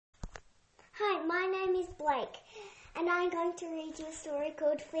Hi, my name is Blake, and I'm going to read you a story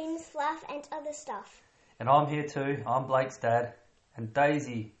called Fluff, and Other Stuff. And I'm here too. I'm Blake's dad. And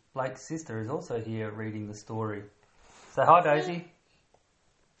Daisy, Blake's sister, is also here reading the story. Say hi, Daisy.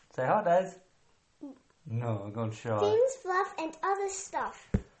 Say hi, Daisy. No, I'm going shy. Fluff, and Other Stuff.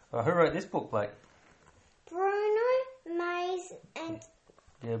 Well, who wrote this book, Blake? Bruno, Mays, and...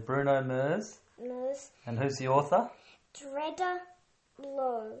 Yeah, Bruno Mers. And who's the author? Dredder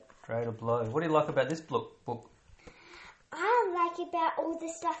Low. Dredder Blow. What do you like about this book? I like about all the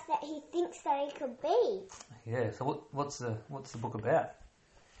stuff that he thinks that he could be. Yeah. So what's the book about?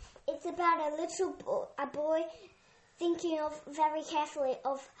 It's about a boy thinking of very carefully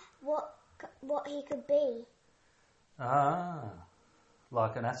of what he could be. Ah,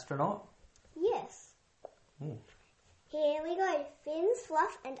 like an astronaut? Yes. Mm. Here we go.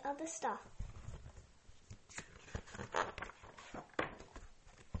 Fluff, and Other Stuff.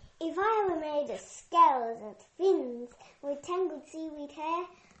 If I were made of scales and fins with tangled seaweed hair,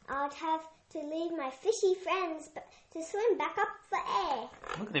 I'd have to leave my fishy friends to swim back up for air.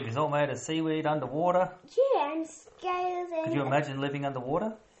 Look at him, he's all made of seaweed underwater. Yeah, and scales and... Could you imagine living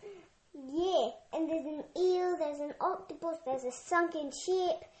underwater? Yeah, and there's an eel, there's an octopus, there's a sunken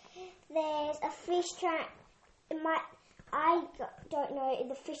ship, there's a fish I don't know if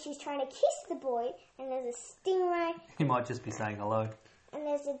the fish is trying to kiss the boy, and there's a stingray. He might just be saying hello. And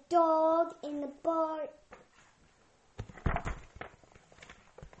there's a dog in the boat.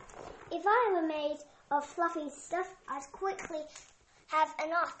 If I were made of fluffy stuff, I'd quickly have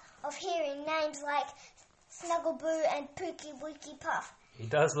enough of hearing names like Snuggleboo and Pookie Wookie Puff. He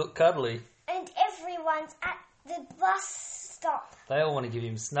does look cuddly. And everyone's at the bus stop. They all want to give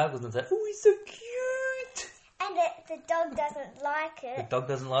him snuggles and say, "Oh, he's so cute." And the dog doesn't like it. The dog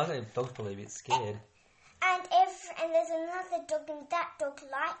doesn't like it? Dogs probably a bit scared. And there's another dog, and that dog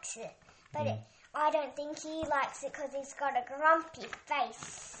likes it. But I don't think he likes it because he's got a grumpy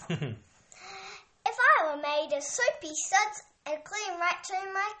face. If I were made of soapy suds and clean right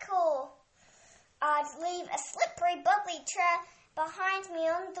to my core, I'd leave a slippery, bubbly trail behind me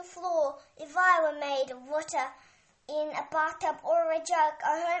on the floor. If I were made of water in a bathtub or a jug,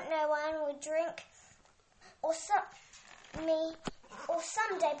 I hope no one would drink or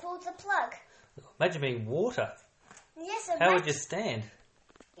someday pull the plug. Imagine being water. Yes, how would you stand?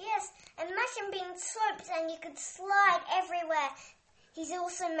 Yes, imagine being soaped and you could slide everywhere. He's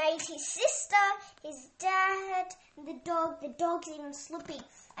also made his sister, his dad, the dog. The dog's even Slippy,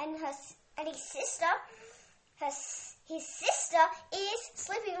 and his sister is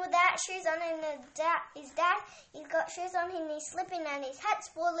sleeping without shoes on, and his dad, he's got shoes on and he's slipping, and his hat's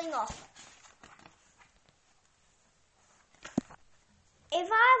falling off. If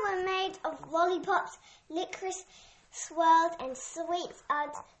I were made of lollipops, licorice, swirls, and sweets,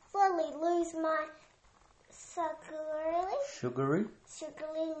 I'd slowly lose my sugary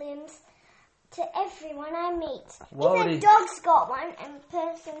limbs to everyone I meet. If a dog's got one and a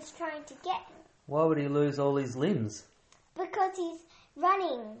person's trying to get him. Why would he lose all his limbs? Because he's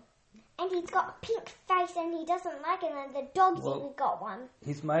running. And he's got a pink face and he doesn't like it, and the dog's even got one.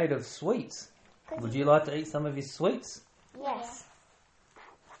 He's made of sweets. Would you like to eat some of his sweets? Yes.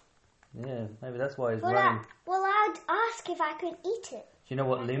 Yeah, maybe that's why he's running. I'd ask if I could eat it. Do you know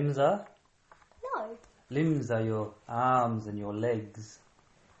what limbs are? No. Limbs are your arms and your legs.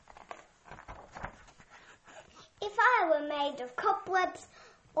 If I were made of cobwebs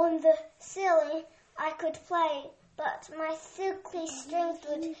on the ceiling, I could play, but my silky strings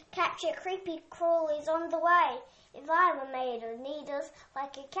would capture creepy crawlies on the way. If I were made of needles,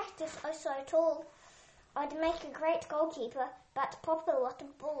 like a cactus oh so tall, I'd make a great goalkeeper, but pop a lot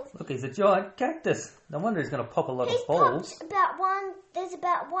of balls. Look, he's a giant cactus. No wonder he's going to pop a lot of balls. There's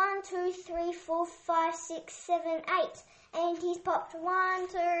about 1, 2, 3, 4, 5, 6, 7, 8. And he's popped 1,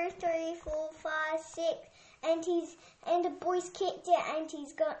 2, 3, 4, 5, 6. And the boy's kicked it,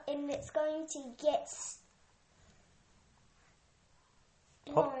 and it's going to get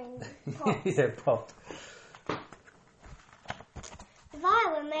popped. Yeah, popped. If I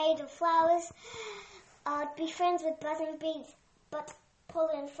were made of flowers, I'd be friends with buzzing bees, but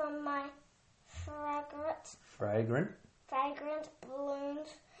pollen from my fragrant balloons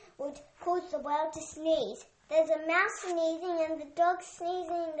would cause the world to sneeze. There's a mouse sneezing and the dog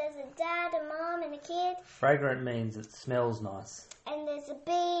sneezing. There's a dad, a mom, and a kid. Fragrant means it smells nice. And there's a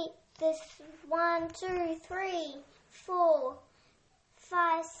bee. There's 1, 2, 3, 4,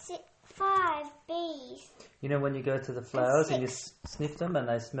 5, 6, 5 bees. You know when you go to the flowers and you sniff them and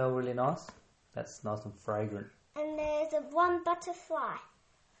they smell really nice? That's nice and fragrant. And there's one butterfly.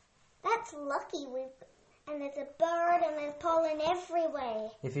 That's lucky. and there's a bird and there's pollen everywhere.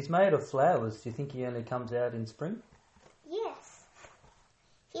 If he's made of flowers, do you think he only comes out in spring? Yes.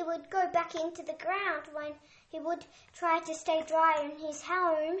 He would go back into the ground when he would try to stay dry in his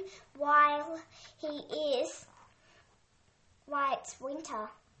home while it's winter.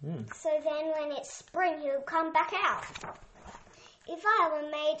 So then when it's spring, he'll come back out. If I were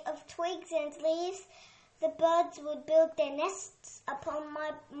made of twigs and leaves, the birds would build their nests upon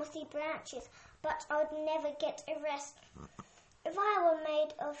my mossy branches, but I would never get a rest. If I were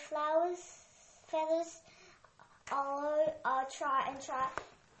made of feathers, I'd try and try.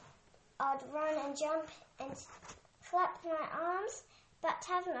 I'd run and jump and flap my arms, but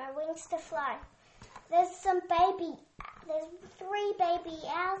have no wings to fly. There's 3 baby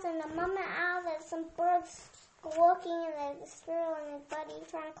owls and a mama owl. There's some birds walking, and there's a squirrel and his buddy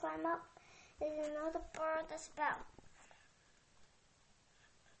trying to climb up. There's another bird that's about...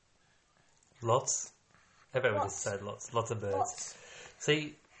 Lots? I bet we just said lots of birds. Lots.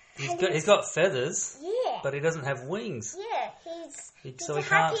 See, he's got feathers, Yeah. but he doesn't have wings. Yeah, So he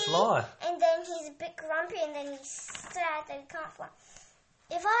happy, can't fly. And then he's a bit grumpy, and then he's sad that he can't fly.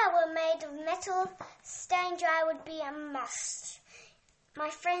 If I were made of metal, staying dry would be a must. My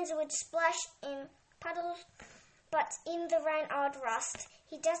friends would splash in puddles, but in the rain I'd rust.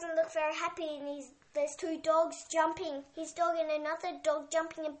 He doesn't look very happy, and there's 2 dogs jumping. His dog and another dog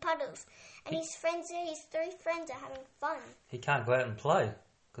jumping in puddles. And his 3 friends are having fun. He can't go out and play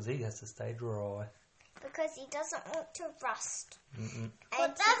because he has to stay dry. Because he doesn't want to rust.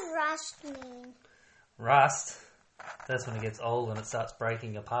 What does rust mean? Rust, that's when it gets old and it starts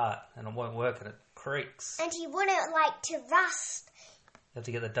breaking apart and it won't work and it creaks. And he wouldn't like to rust. You have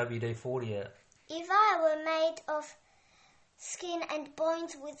to get the WD-40 out. If I were made of skin and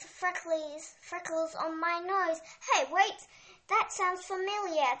bones with freckles on my nose. Hey, wait, that sounds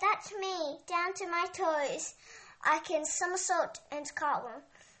familiar. That's me, down to my toes. I can somersault and cartwheel,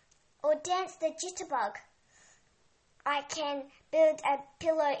 or dance the jitterbug. I can build a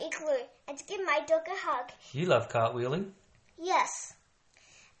pillow igloo and give my dog a hug. You love cartwheeling. Yes.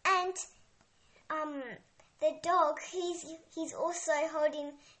 And the dog, he's also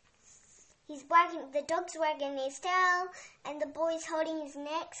holding... the dog's wagging his tail, and the boy's holding his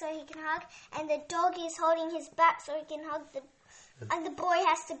neck so he can hug, and the dog is holding his back so he can hug and the boy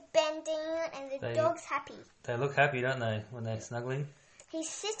has to bend down, and the dog's happy. They look happy, don't they, when they're snuggling? He's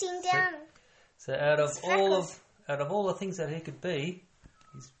sitting down. So out of all the things that he could be,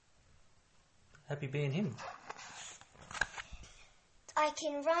 he's happy being him. I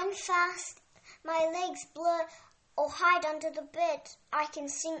can run fast, my legs blur, or hide under the bed. I can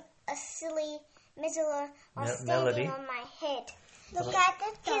sing a silly standing melody on my head. Look at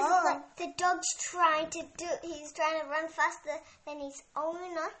the dog. The dog's he's trying to run faster than his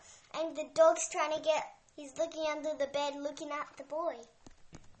owner, and the dog's he's looking under the bed looking at the boy.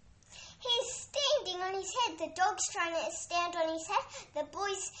 He's standing on his head. The dog's trying to stand on his head. The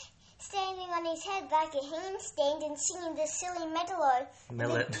boy's standing on his head like a handstand and singing the silly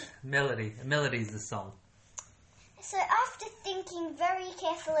Melody. Melody's the song. So after thinking very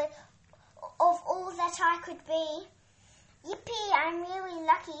carefully of all that I could be, yippee, I'm really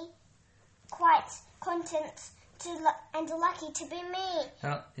lucky, quite content and lucky to be me.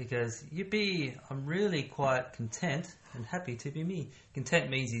 Oh, he goes, yippee, I'm really quite content and happy to be me. Content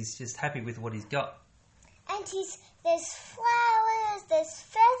means he's just happy with what he's got. And there's flowers, there's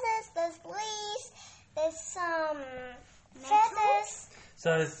feathers, there's leaves, there's some feathers.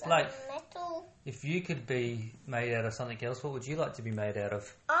 So it's like, metal. if you could be made out of something else, what would you like to be made out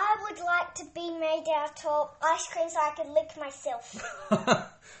of? I would like to be made out of ice cream so I could lick myself.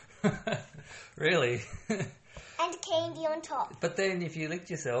 Really? And candy on top. But then if you licked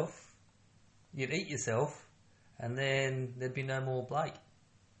yourself, you'd eat yourself, and then there'd be no more Blake.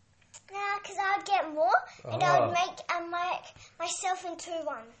 Nah, because I would get more, and I would make myself into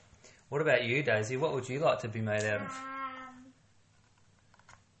one. What about you, Daisy? What would you like to be made out of?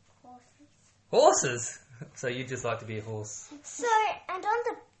 Horses? So you just like to be a horse? So, and on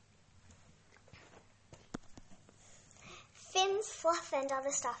the Fins, Fluff and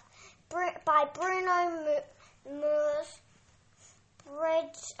other stuff by Bruno Moores,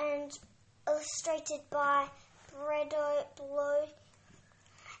 read and illustrated by Bredo Blow.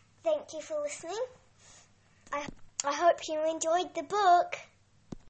 Thank you for listening. I hope you enjoyed the book.